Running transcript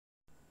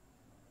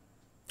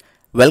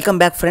Welcome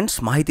back friends,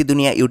 ಮಾಹಿತಿ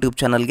ದುನಿಯಾ YouTube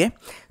ಚಾನಲ್ಗೆ.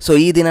 So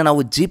ಈ ದಿನ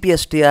ನಾವು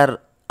Gpstr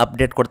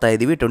ಅಪ್ಡೇಟ್ ಕೊಡ್ತಾ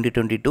ಇದ್ದೀವಿ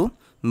 2022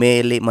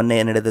 ಮೇಯಲ್ಲಿ ಮೊನ್ನೆ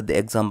ನಡೆದದ್ದು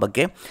ಎಕ್ಸಾಮ್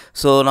ಬಗ್ಗೆ.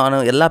 ಸೊ ನಾನು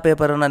ಎಲ್ಲ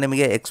ಪೇಪರನ್ನು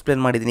ನಿಮಗೆ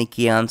ಎಕ್ಸ್ಪ್ಲೇನ್ ಮಾಡಿದ್ದೀನಿ.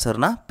 ಕೀ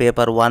ಆನ್ಸರ್ನ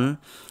ಪೇಪರ್ 1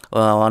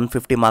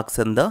 150 ಮಾರ್ಕ್ಸ್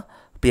ಅಂದ,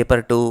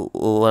 paper 2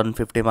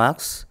 150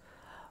 marks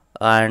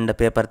and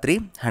paper 3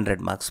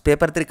 100 marks.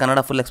 Paper 3 Kannada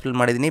full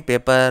explain ಮಾಡಿದ್ದೀನಿ.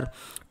 ಪೇಪರ್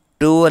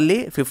 2 ಅಲ್ಲಿ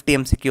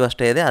 50 MCQ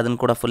ಅಷ್ಟೇ ಇದೆ, ಅದನ್ನು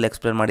ಕೂಡ ಫುಲ್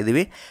ಎಕ್ಸ್ಪ್ಲೇನ್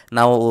ಮಾಡಿದ್ದೀವಿ.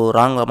 ನಾವು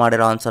ರಾಂಗ್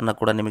ಮಾಡಿರೋ ಆನ್ಸರ್ನ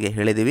ಕೂಡ ನಿಮಗೆ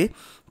ಹೇಳಿದ್ದೀವಿ.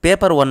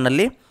 ಪೇಪರ್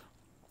 1ನಲ್ಲಿ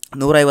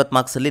 150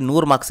 ಮಾರ್ಕ್ಸಲ್ಲಿ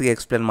 100 ಮಾರ್ಕ್ಸಿಗೆ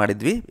ಎಕ್ಸ್ಪ್ಲೇನ್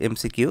ಮಾಡಿದ್ವಿ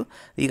MCQ.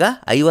 ಈಗ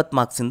 50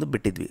 ಮಾರ್ಕ್ಸಿಂದು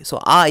ಬಿಟ್ಟಿದ್ವಿ. ಸೊ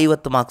ಆ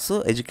 50 marks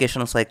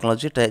educational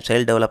psychology,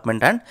 child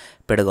development and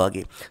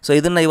ಪೆಡಗಾಗಿ. So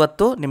ಇದನ್ನು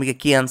ಇವತ್ತು ನಿಮಗೆ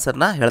ಕೀ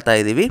ಆನ್ಸರ್ನ ಹೇಳ್ತಾ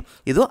ಇದ್ದೀವಿ.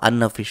 ಇದು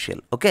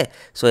ಅನ್ಅಫಿಷಿಯಲ್. ಓಕೆ,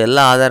 ಸೊ ಎಲ್ಲ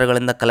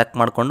ಆಧಾರಗಳಿಂದ ಕಲೆಕ್ಟ್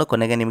ಮಾಡಿಕೊಂಡು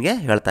ಕೊನೆಗೆ ನಿಮಗೆ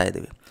ಹೇಳ್ತಾ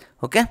ಇದ್ದೀವಿ.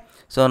 ಓಕೆ,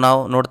 ಸೊ ನಾವು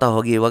ನೋಡ್ತಾ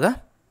ಹೋಗಿ ಇವಾಗ.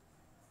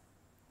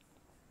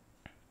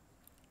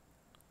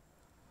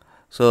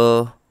 So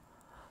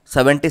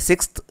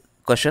 76th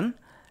question.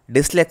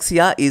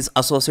 Dyslexia is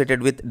associated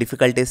with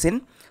difficulties in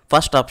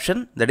first option,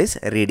 that is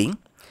reading.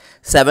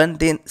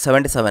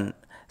 77.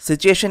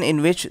 Situation in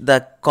which the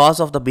cause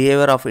of the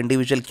behavior of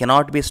individual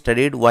cannot be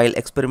studied while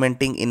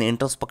experimenting in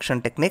introspection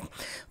technique.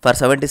 For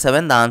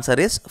 77 the answer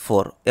is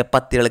 4.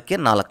 77ಕ್ಕೆ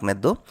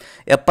 4ನೇದ್ದು.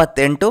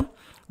 78.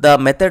 The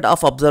method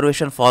of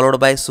observation followed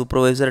by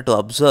supervisor to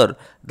observe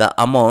the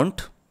amount.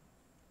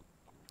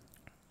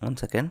 One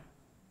second.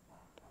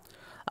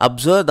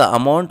 Observe the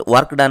amount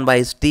work done by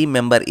his team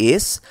member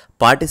is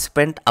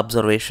participant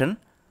observation.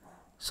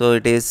 So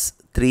it is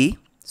 3.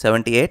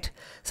 78.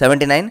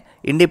 79.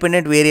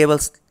 Independent variable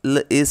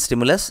is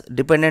stimulus,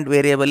 dependent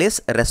variable is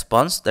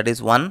response, that is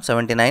 1.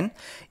 79.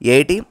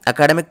 80.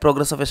 Academic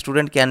progress of a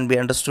student can be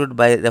understood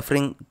by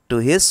referring to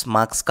his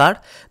marks card.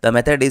 The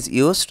method is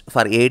used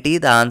for 80.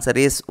 The answer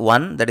is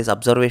 1, that is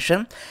observation.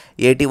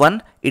 81.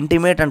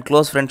 Intimate and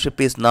close friendship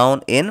is known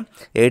in.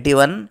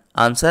 81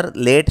 answer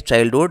late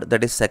childhood,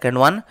 that is second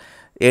one.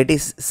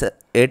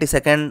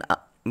 82nd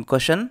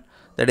question,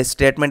 that is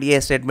statement A,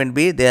 statement B.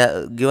 They are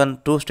given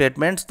two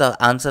statements. The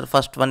answer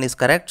first one is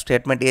correct,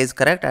 statement A is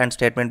correct, and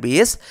statement B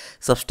is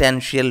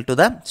substantial to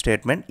the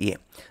statement A.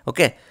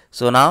 Okay,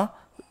 so now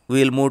we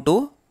will move to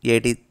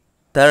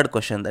 83rd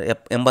question. The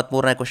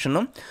 83ನೇ question.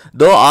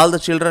 Though all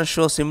the children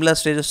show similar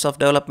stages of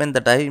development,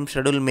 the time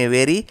schedule may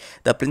vary.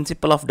 The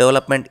principle of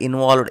development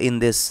involved in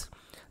this.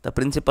 The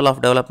principle of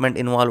development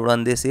involved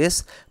on this is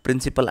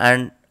principle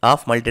and of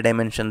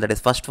multidimension, that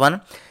is first one.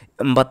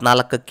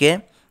 84ಕ್ಕೆ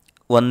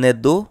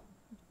 1ನೇದ್ದು,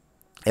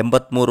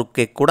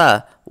 83ಕ್ಕೆ ಕೂಡ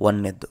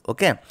 1ನೇದ್ದು.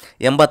 Okay.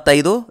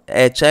 85.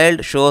 A child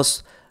shows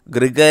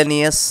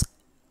gregarious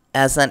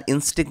as an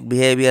instinct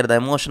behavior. The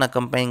emotion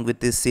accompanying with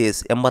this is.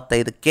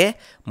 85ಕ್ಕೆ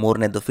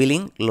 3ನೇದ್ದು,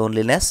 feeling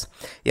loneliness.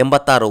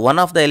 86.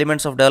 One of the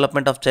elements of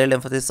development of child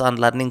emphasis on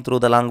learning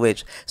through the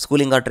language,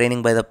 schooling or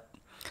training by the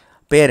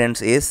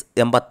parents is.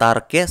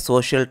 86ಕ್ಕೆ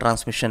social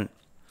transmission.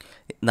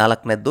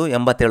 4ನೇದ್ದು.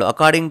 87.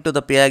 According to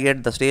the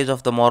PHYSCOLOGY, the stage of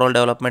the moral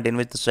development in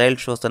which the child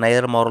shows the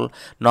neither moral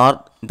nor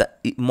the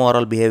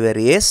immoral behavior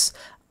is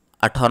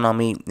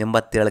autonomy.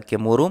 87ಕ್ಕೆ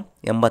 3.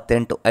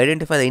 88.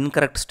 Identify the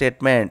incorrect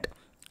statement,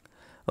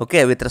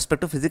 okay, with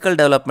respect to physical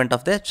development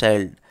of the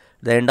child,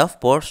 the end of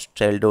post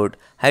childhood.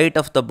 Height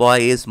of the boy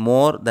is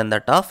more than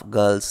that of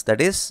girls,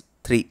 that is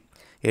 3.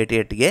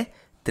 88ಗೆ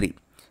 3,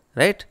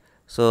 right?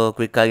 So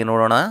quick ಆಗಿ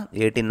ನೋಡೋಣ.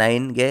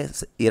 89ಗೆ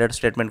 2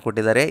 statement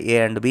ಕೊಟ್ಟಿದ್ದಾರೆ, A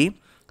and B.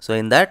 So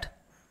in that,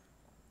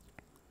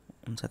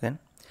 one second,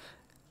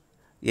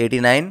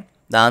 89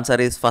 the answer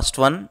is first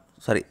one,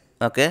 sorry,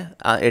 okay,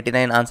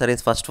 89 answer is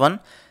first one.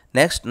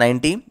 Next,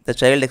 90. The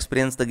child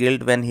experiences the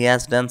guilt when he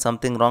has done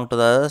something wrong to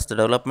the others. The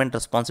development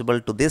responsible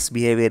to this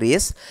behavior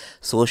is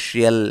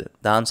social.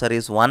 The answer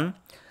is 1.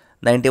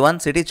 91.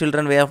 City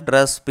children way of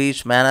dress,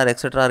 speech, manner,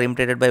 etc. are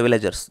imitated by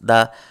villagers.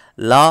 The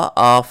law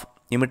of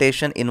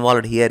imitation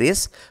involved here is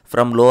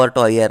from lower to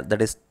higher,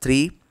 that is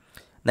 3.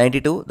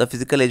 92. The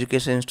physical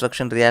education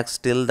instruction reacts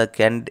till the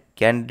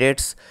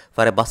candidates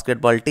for a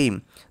basketball team.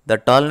 The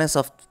tallness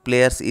of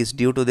players is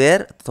due to their.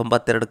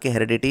 92ಕ್ಕೆ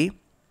heredity,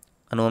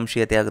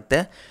 ಅನುವಂಶೀಯತೆ ಆಗುತ್ತೆ.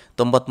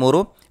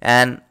 93.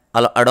 An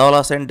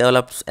adolescent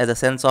develops as a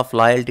sense of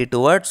loyalty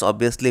towards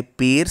obviously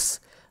peers,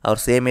 ಅವ್ರ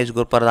same age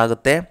group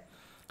ಅದಾಗುತ್ತೆ.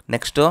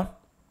 Next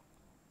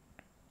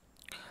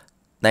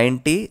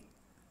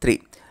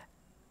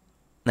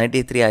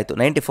 93 ಆಯಿತು.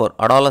 94.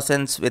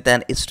 Adolescents with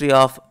an history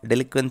of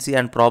delinquency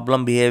and problem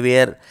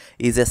behavior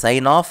is a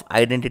sign of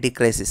identity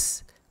crisis.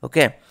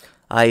 Okay,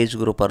 ಆ age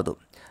group ಅವ್ರದ್ದು.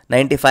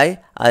 95.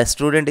 A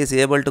student is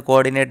able to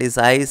coordinate his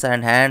eyes and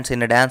hands in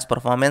a dance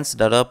performance.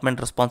 Development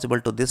responsible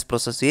to this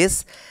process is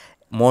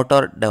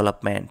motor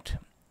development.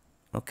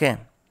 Okay,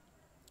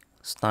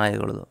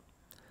 ಸ್ನಾಯುಗಳದು.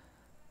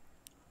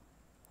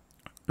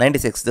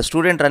 96. The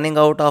student running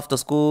out of the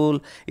school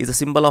is a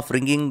symbol of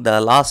ringing the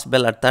last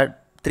bell at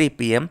 3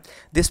 p.m.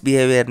 This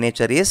behavior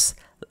nature is.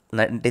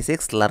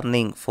 96.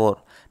 Learning. 4.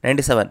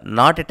 97.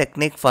 Not a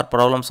technique for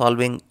problem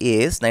solving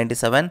is.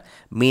 97.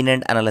 Mean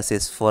and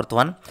analysis. 4th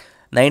one.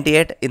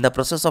 98. In the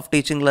process of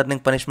teaching, learning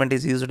punishment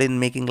is used in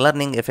making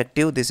learning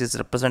effective. This is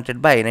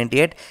represented by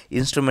 98.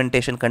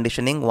 Instrumentation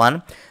conditioning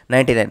 1.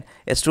 99.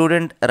 A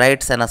student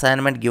writes an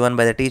assignment given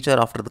by the teacher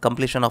after the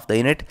completion of the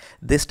unit.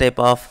 This type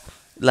of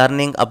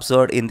learning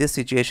observed in this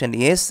situation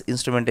is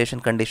instrumentation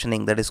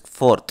conditioning, that is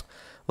 4th.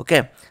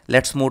 Okay,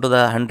 let's move to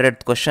the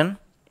 100th question.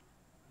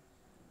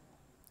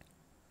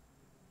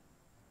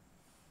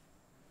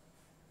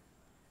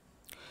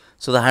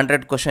 So the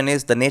 100th question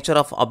is, the nature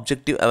of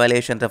objective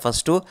evaluation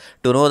refers to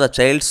know the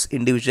child's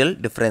individual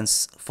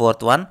difference.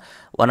 4th one.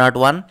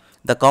 101.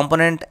 The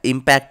component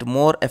impact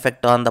more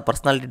effect on the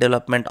personality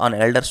development on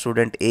elder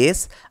student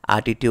is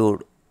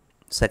attitude.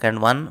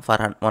 Second one for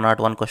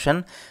 101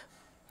 question.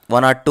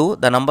 102.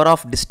 The number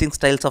of distinct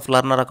styles of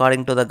learner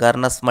according to the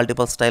Garner's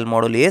multiple style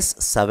model is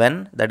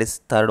 7. That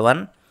is third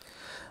one.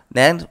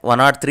 Then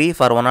 103.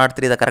 For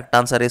 103 the correct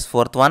answer is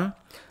 4th one.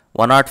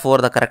 104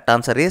 the correct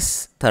answer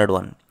is third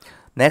one.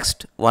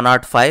 Next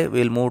 105,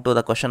 we will move to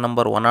the question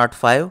number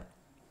 105.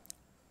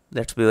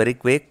 Let's be very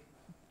quick.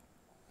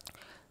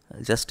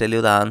 I'll just tell you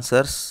the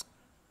answers.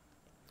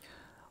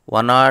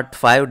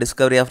 105,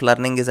 discovery of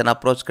learning is an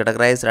approach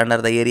categorized under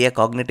the area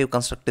cognitive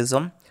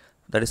constructivism.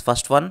 That is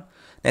first one.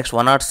 Next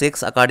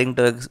 106, according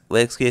to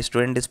a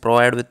student is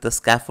provided with the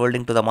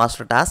scaffolding to the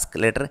master task.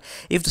 Later,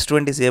 if the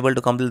student is able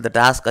to complete the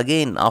task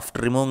again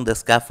after removing the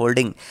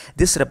scaffolding,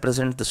 this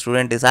represents the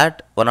student is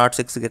at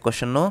 106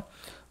 question no.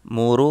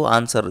 3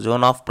 answer,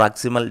 zone of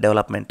proximal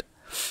development.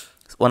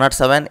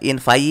 107, in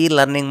 5E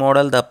learning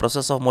model, the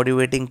process of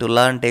motivating to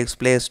learn takes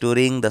place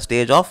during the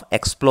stage of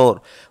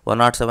explore.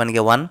 107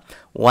 get 1.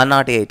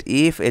 108,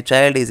 if a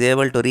child is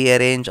able to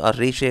rearrange or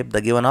reshape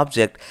the given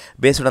object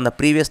based on the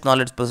previous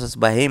knowledge possessed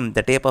by him,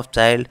 the type of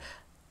child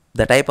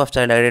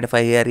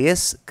identified here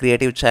is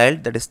creative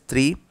child, that is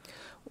 3.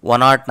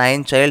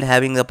 109, child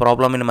having the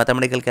problem in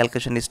mathematical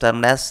calculation is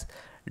termed as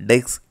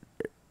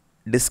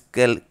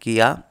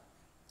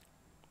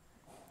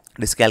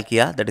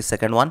dyscalculia, that is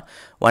second one.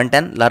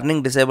 110,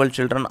 learning disabled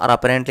children are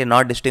apparently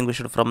not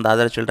distinguished from the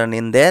other children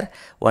in their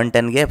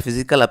 110 ge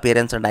physical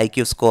appearance and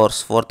IQ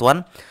scores. Fourth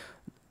one.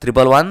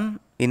 111,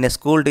 in a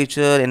school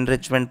teacher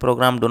enrichment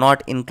program do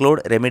not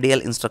include remedial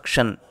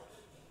instruction.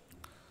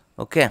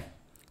 Okay,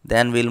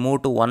 then we'll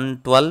move to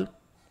 112.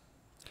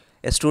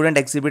 A student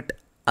exhibit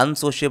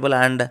unsociable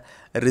and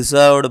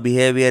reserved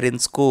behavior in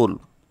school.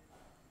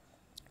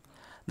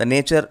 The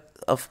nature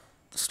of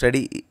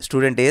study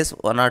student is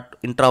one not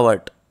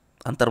introvert,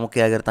 ಅಂತರ್ಮುಖಿ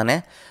ಆಗಿರ್ತಾನೆ.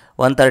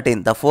 113,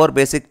 the 4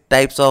 basic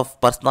types of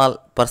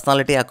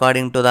personality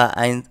according to the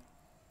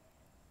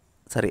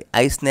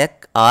Eysenck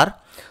are.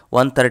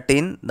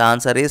 113, the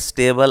answer is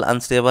stable,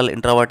 unstable,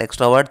 introvert,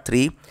 extrovert.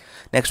 3.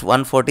 Next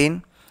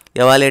 114,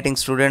 evaluating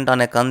student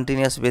on a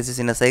continuous basis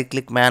in a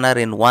cyclic manner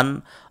in one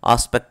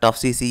aspect of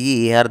CCE.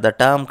 Here the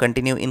term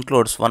continue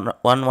includes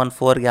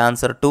 114 ಗೆ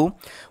answer 2,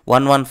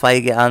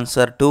 115 ಗೆ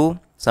answer 2.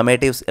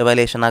 Summatives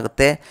evaluation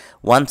ಆಗುತ್ತೆ.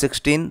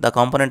 116, the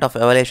component of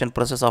evaluation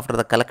process after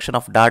the collection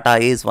of data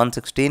is.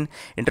 116,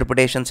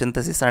 interpretation,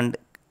 synthesis and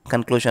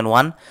conclusion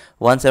 1.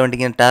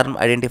 117, term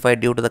identified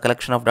due to the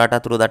collection of data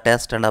through the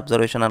test and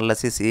observation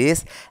analysis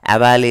is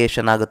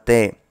evaluation ಆಗುತ್ತೆ.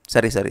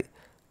 Sorry.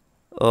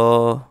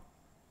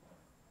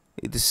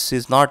 This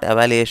is not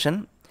evaluation,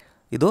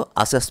 ಇದು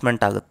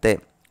assessment ಆಗುತ್ತೆ.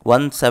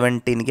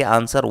 117 ಗೆ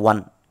answer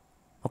 1.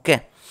 Okay.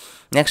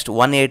 Next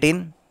 118.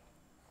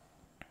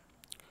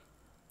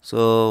 So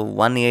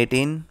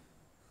 118,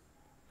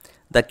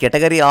 the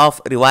category of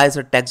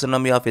revised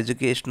taxonomy of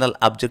educational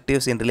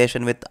objectives in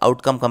relation with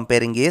outcome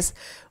comparing is.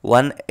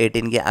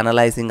 118 ಗೆ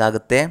analyzing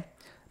ಆಗುತ್ತೆ.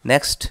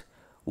 Next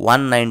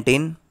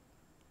 119,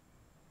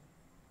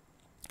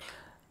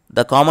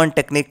 the common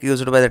technique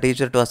used by the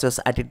teacher to assess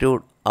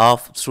attitude of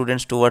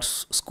students towards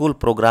school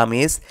program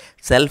is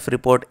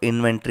self-report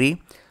inventory.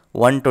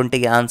 120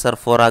 ಗೆ answer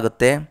 4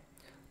 ಆಗುತ್ತೆ.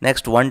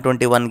 Next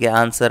 121 ಗೆ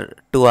answer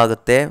 2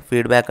 ಆಗುತ್ತೆ,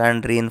 feedback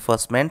and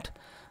reinforcement.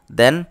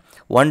 Then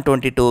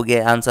 122 ಗೆ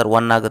answer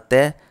 1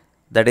 ಆಗುತ್ತೆ,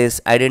 that is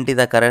identify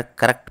the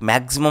correct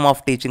maximum of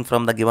teaching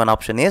from the given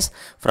option is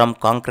from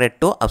concrete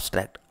to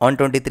abstract.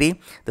 123,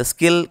 the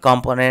skill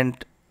component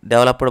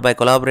developed by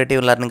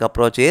collaborative learning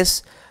approach is,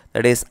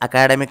 that is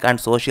academic and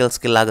social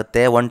skill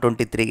ಆಗುತ್ತೆ.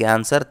 123 ಗೆ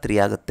answer 3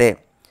 ಆಗುತ್ತೆ.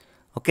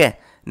 Okay,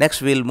 next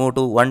we'll move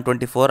to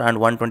 124 and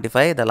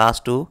 125, the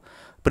last two.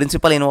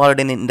 Principle involved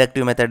in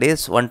inductive method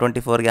is.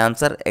 124 ಗೆ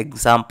answer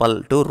example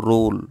to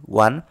rule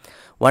 1.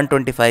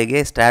 125 ಗೆ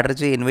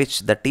strategy in which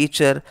the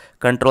teacher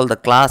control the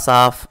class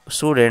of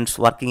students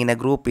working in a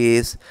group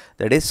is,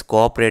 that is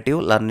cooperative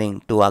learning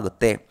 2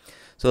 ಆಗುತ್ತೆ.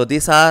 So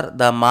these are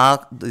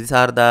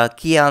the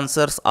key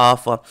answers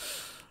of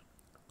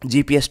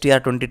Gpstr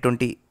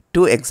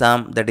 2022 exam,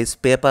 that is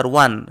paper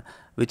 1,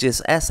 which is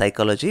a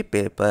psychology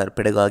paper,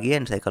 pedagogy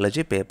and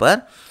psychology paper.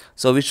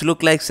 So which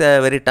look like a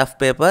very tough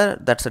paper,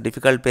 that's a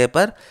difficult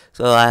paper.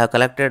 So I have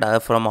collected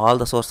from all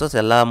the sources,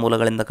 ಎಲ್ಲ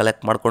ಮೂಲಗಳಿಂದ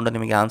collect ಮಾಡಿಕೊಂಡು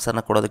ನಿಮಗೆ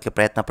ಆನ್ಸರ್ನ ಕೊಡೋದಕ್ಕೆ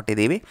ಪ್ರಯತ್ನ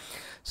ಪಟ್ಟಿದ್ದೀವಿ.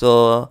 So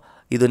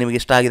ಇದು ನಿಮಗೆ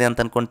ಇಷ್ಟ ಆಗಿದೆ ಅಂತ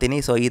ಅಂದ್ಕೊಳ್ತೀನಿ.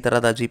 ಸೊ ಈ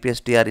ಥರದ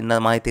Gpstr ಇನ್ನ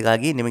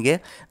ಮಾಹಿತಿಗಾಗಿ ನಿಮಗೆ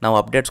ನಾವು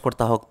ಅಪ್ಡೇಟ್ಸ್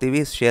ಕೊಡ್ತಾ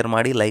ಹೋಗ್ತೀವಿ. ಶೇರ್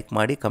ಮಾಡಿ, ಲೈಕ್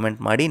ಮಾಡಿ,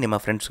 ಕಮೆಂಟ್ ಮಾಡಿ, ನಿಮ್ಮ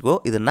ಫ್ರೆಂಡ್ಸ್ಗೂ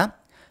ಇದನ್ನು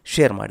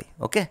ಶೇರ್ ಮಾಡಿ.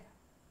 Okay.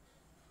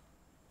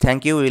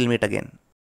 Thank you. We will meet again.